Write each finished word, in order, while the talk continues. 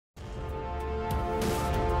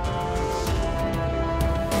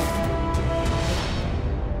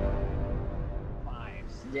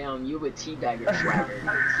Damn, you a teabagger swagger.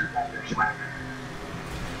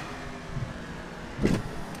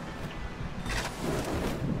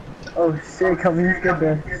 Oh shit, come here, get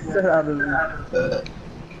the shit out of me.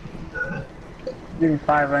 Give me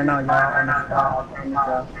 5 right now, y'all. On the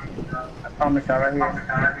spot. I promise y'all right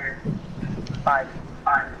here. 5.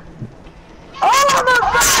 Oh my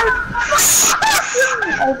god!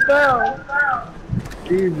 I fell.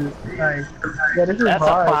 Jesus Christ. Yeah, this is That's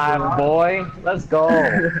hard, a 5, bro. boy. Let's go.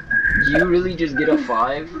 You really just get a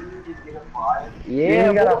 5? Yeah,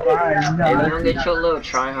 you got a 5. If you don't get your little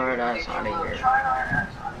try hard ass out of here.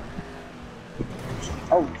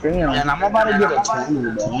 Oh damn. And I'm about to get a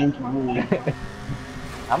 20, bro.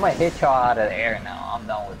 I'm gonna hit y'all out of the air now. I'm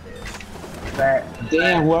done with this. That.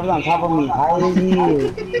 Damn, whoever's on top of me, how is he?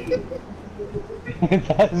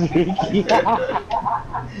 That's Ricky.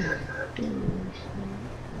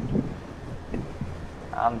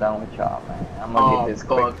 I'm done with y'all, man. I'm gonna get this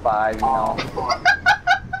quick 5, you know.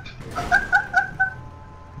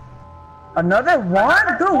 Another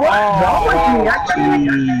one? Dude, what's wrong with me?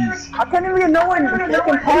 I can't even know when you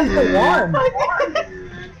can pass the 1.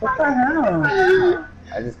 What the hell?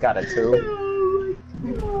 I just got a 2.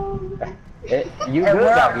 You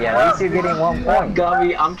good, Gabi. At least you're getting 1 point.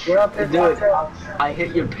 Gabi, I'm trying to do it. I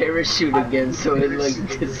hit your parachute again, so it like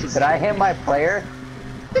this is. Did I hit my player?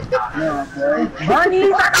 No, boy. Bunny!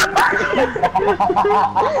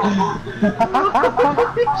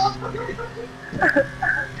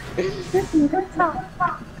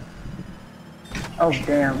 Oh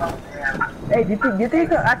damn. Hey, do you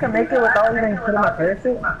think I can make it without even putting my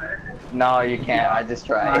parachute? No, you can't. I just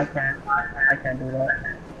No, I tried. can't. I can't do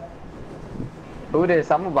that. Who this?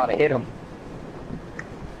 I'm about to hit him.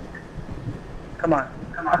 Come on.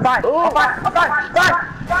 A 5! A 5! A 5!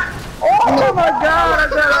 5! Oh my god! I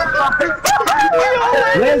got a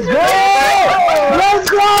 5! Let's go! Let's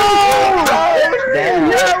go! Damn.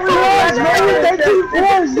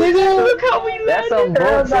 That's some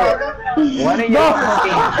bullshit. One of y'all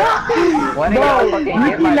fucking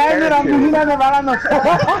hit my parachute.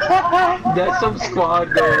 That's some squad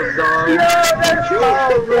goals, dog.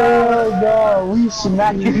 No, we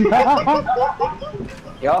smacked him.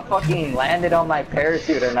 Y'all fucking landed on my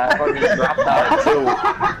parachute and I fucking dropped out of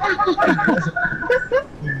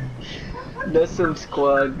 2. That's some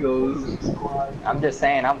squad goals. I'm just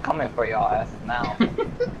saying, I'm coming for y'all asses now.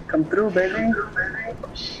 Come through, baby.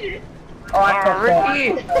 Shit. Oh, I fucked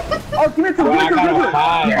Ricky! up. Oh, give me 2, give me 2, I got a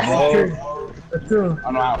 5, Yes, bro. 2.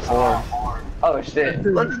 I'm around 4. Oh shit.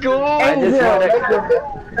 Let's go! I just wanna...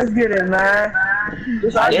 Let's get it, man.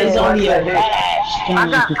 There's only a flash.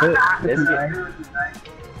 Let's get...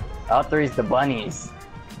 L3's the bunnies.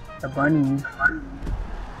 The bunnies.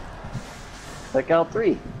 Like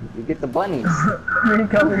L3, you get the bunnies. Me and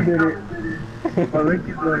Kevin did it. Oh,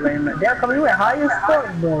 Ricky's little lame, man. Damn, Kevin, you went high as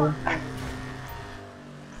fuck, bro.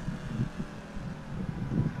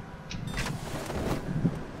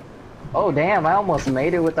 Oh damn, I almost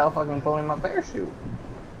made it without fucking pulling my parachute.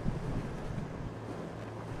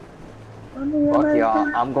 Fuck y'all,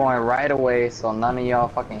 I'm going right away so none of y'all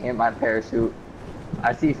fucking hit my parachute.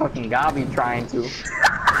 I see fucking Gabi trying to.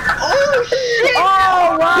 Oh shit!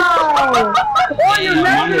 Oh wow! Oh, you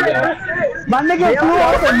made it! My nigga flew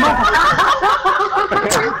off the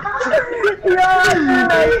Yeah, you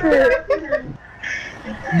made it!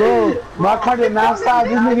 Bro, my car did not stop.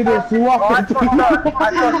 This nigga just flew off the I fucked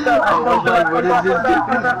up. What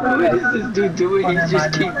is this dude doing? He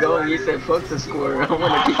just keep going. He said, fuck the score. I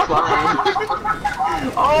wanna keep flying.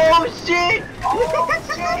 Oh shit!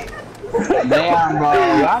 Damn, bro.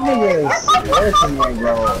 Y'all niggas listen,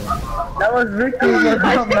 bro. That was Ricky, your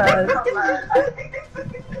dumbass.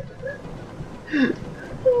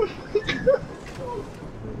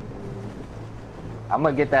 I'm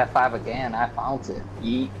gonna get that 5 again, I found it.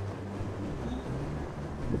 Yeet.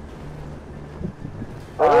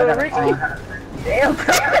 Oh, Ricky! Damn,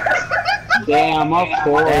 Damn, of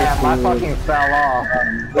course. Damn, I fucking fell off.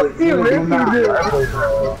 what you Ricky do?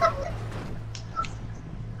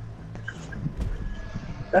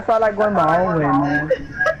 That's why I like going my own way, man.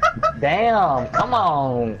 Damn, come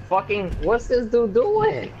on. Fucking, what's this dude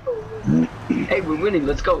doing? Hey, we're winning.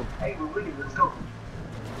 Let's go.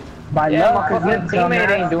 By Yeah, luck, my cause fucking you teammate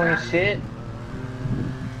dumbass. ain't doing shit.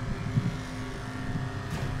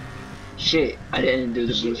 Shit, I didn't do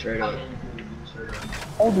the boost right up.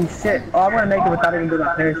 Holy shit. Oh, I'm gonna make it without even doing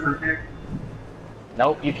a parachute.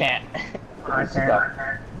 Nope, you can't. I Let's go.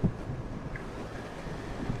 can't.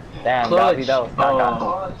 Damn, Clutch. Gabi, that was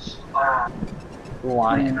not Who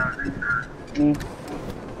won it? Me.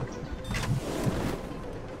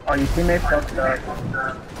 Oh, your teammate fucked up.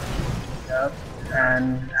 Yep.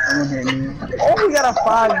 And someone hit me. Oh, he got a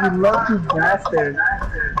 5, you lucky bastard.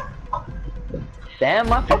 Damn,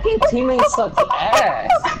 my fucking teammate sucks ass.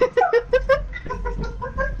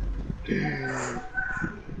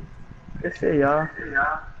 Good shit, y'all.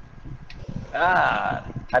 Ah,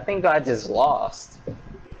 I think I just lost.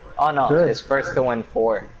 Oh no, Good. it's first to win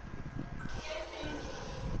 4.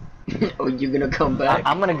 Oh, you're gonna come back?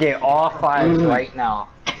 I'm gonna get all 5s right now.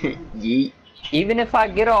 Yeet. Even if I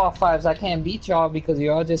get all 5s, I can't beat y'all because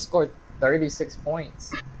y'all just scored 36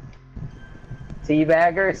 points.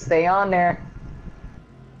 Teabagger, stay on there.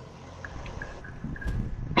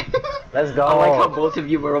 Let's go. I like how both of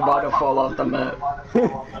you were about to fall off the map.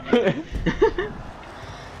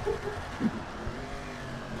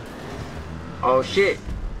 Oh shit.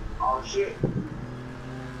 Oh shit.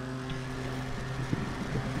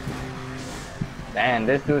 Man,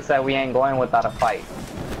 this dude said we ain't going without a fight.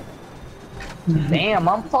 Damn,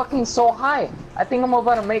 I'm fucking so high. I think I'm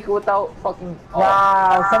about to make it without fucking. Oh,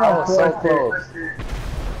 Wow, someone was so forced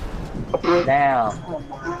close. Damn. Oh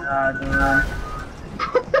my god, man.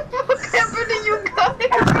 What happened to you guys?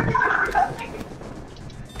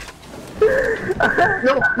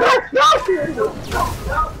 No, no,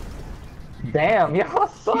 no! Damn, y'all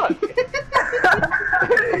suck.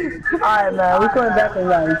 Alright, man, we're going back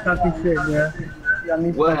around. You're talking shit, bro.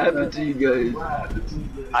 What happened to you guys?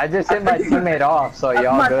 I just hit my teammate off, so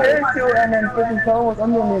y'all my good. parachute and then freaking phone was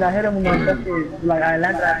under me and I hit him with my fucking, like, I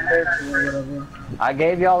landed at the parachute or whatever. I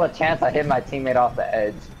gave y'all a chance. I hit my teammate off the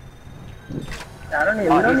edge. I don't need,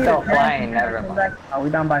 Oh, we don't he's need still a flying. Never mind. Oh, we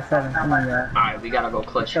down by 7. Come on, yeah. Alright, we gotta go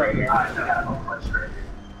clutch right here.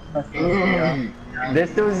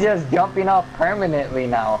 This dude's just jumping off permanently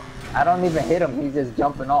now. I don't even hit him. He's just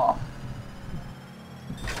jumping off.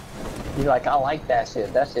 He's like, I like that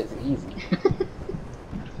shit. That shit's easy.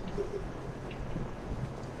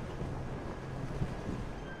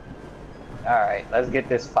 Alright, let's get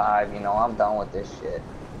this 5. You know, I'm done with this shit.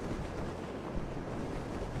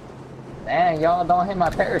 Damn, y'all don't hit my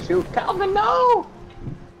parachute. Calvin, no!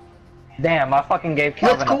 Damn, I fucking gave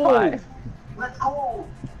Calvin a 5. Let's go!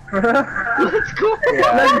 Let's go!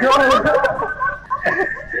 Yeah. Let's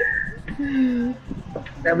go!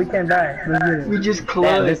 Yeah, we can't die. Let's get it. We just Damn,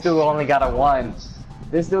 clutched. this dude only got a 1.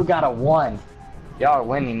 This dude got a 1. Y'all are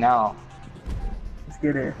winning now. Let's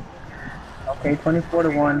get it. Okay,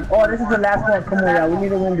 24-1. Oh, this is the last one. Come on, y'all. We need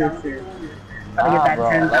to win this shit. Gotta get that Bro,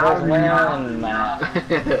 10,000. let us win, man.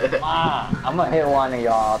 I'm gonna hit one of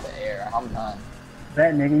y'all out the air. I'm done.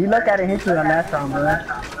 Bet, nigga. You look at it, hit you on last round, bro.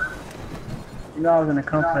 You know I was gonna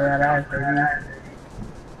come for that ass, baby.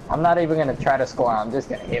 I'm not even gonna try to score. I'm just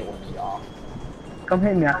gonna hit one of y'all. Come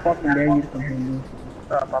hit me. I fucking dare you to come hit me.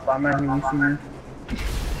 What's up, Papa? I'm not here. You see me?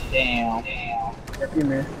 Damn. Yep, you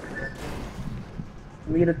missed. Let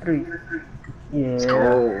me get a 3. Yeah. Let's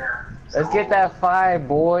go. Let's get that 5,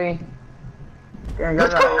 boy. Damn, y'all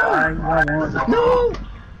got 5. Y'all won. No!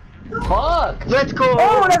 Fuck! Let's go!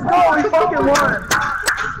 Oh, let's go! We fucking won!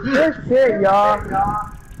 Good shit, y'all.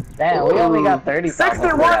 Damn, we only got 30,000.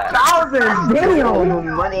 61,000! Show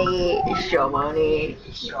Damn! money! Show money!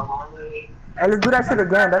 Show money! Hey, let's do that shit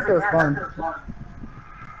again. That shit was fun.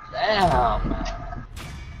 Damn, man.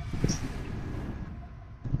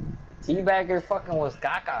 Teabagger fucking was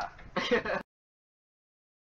caca.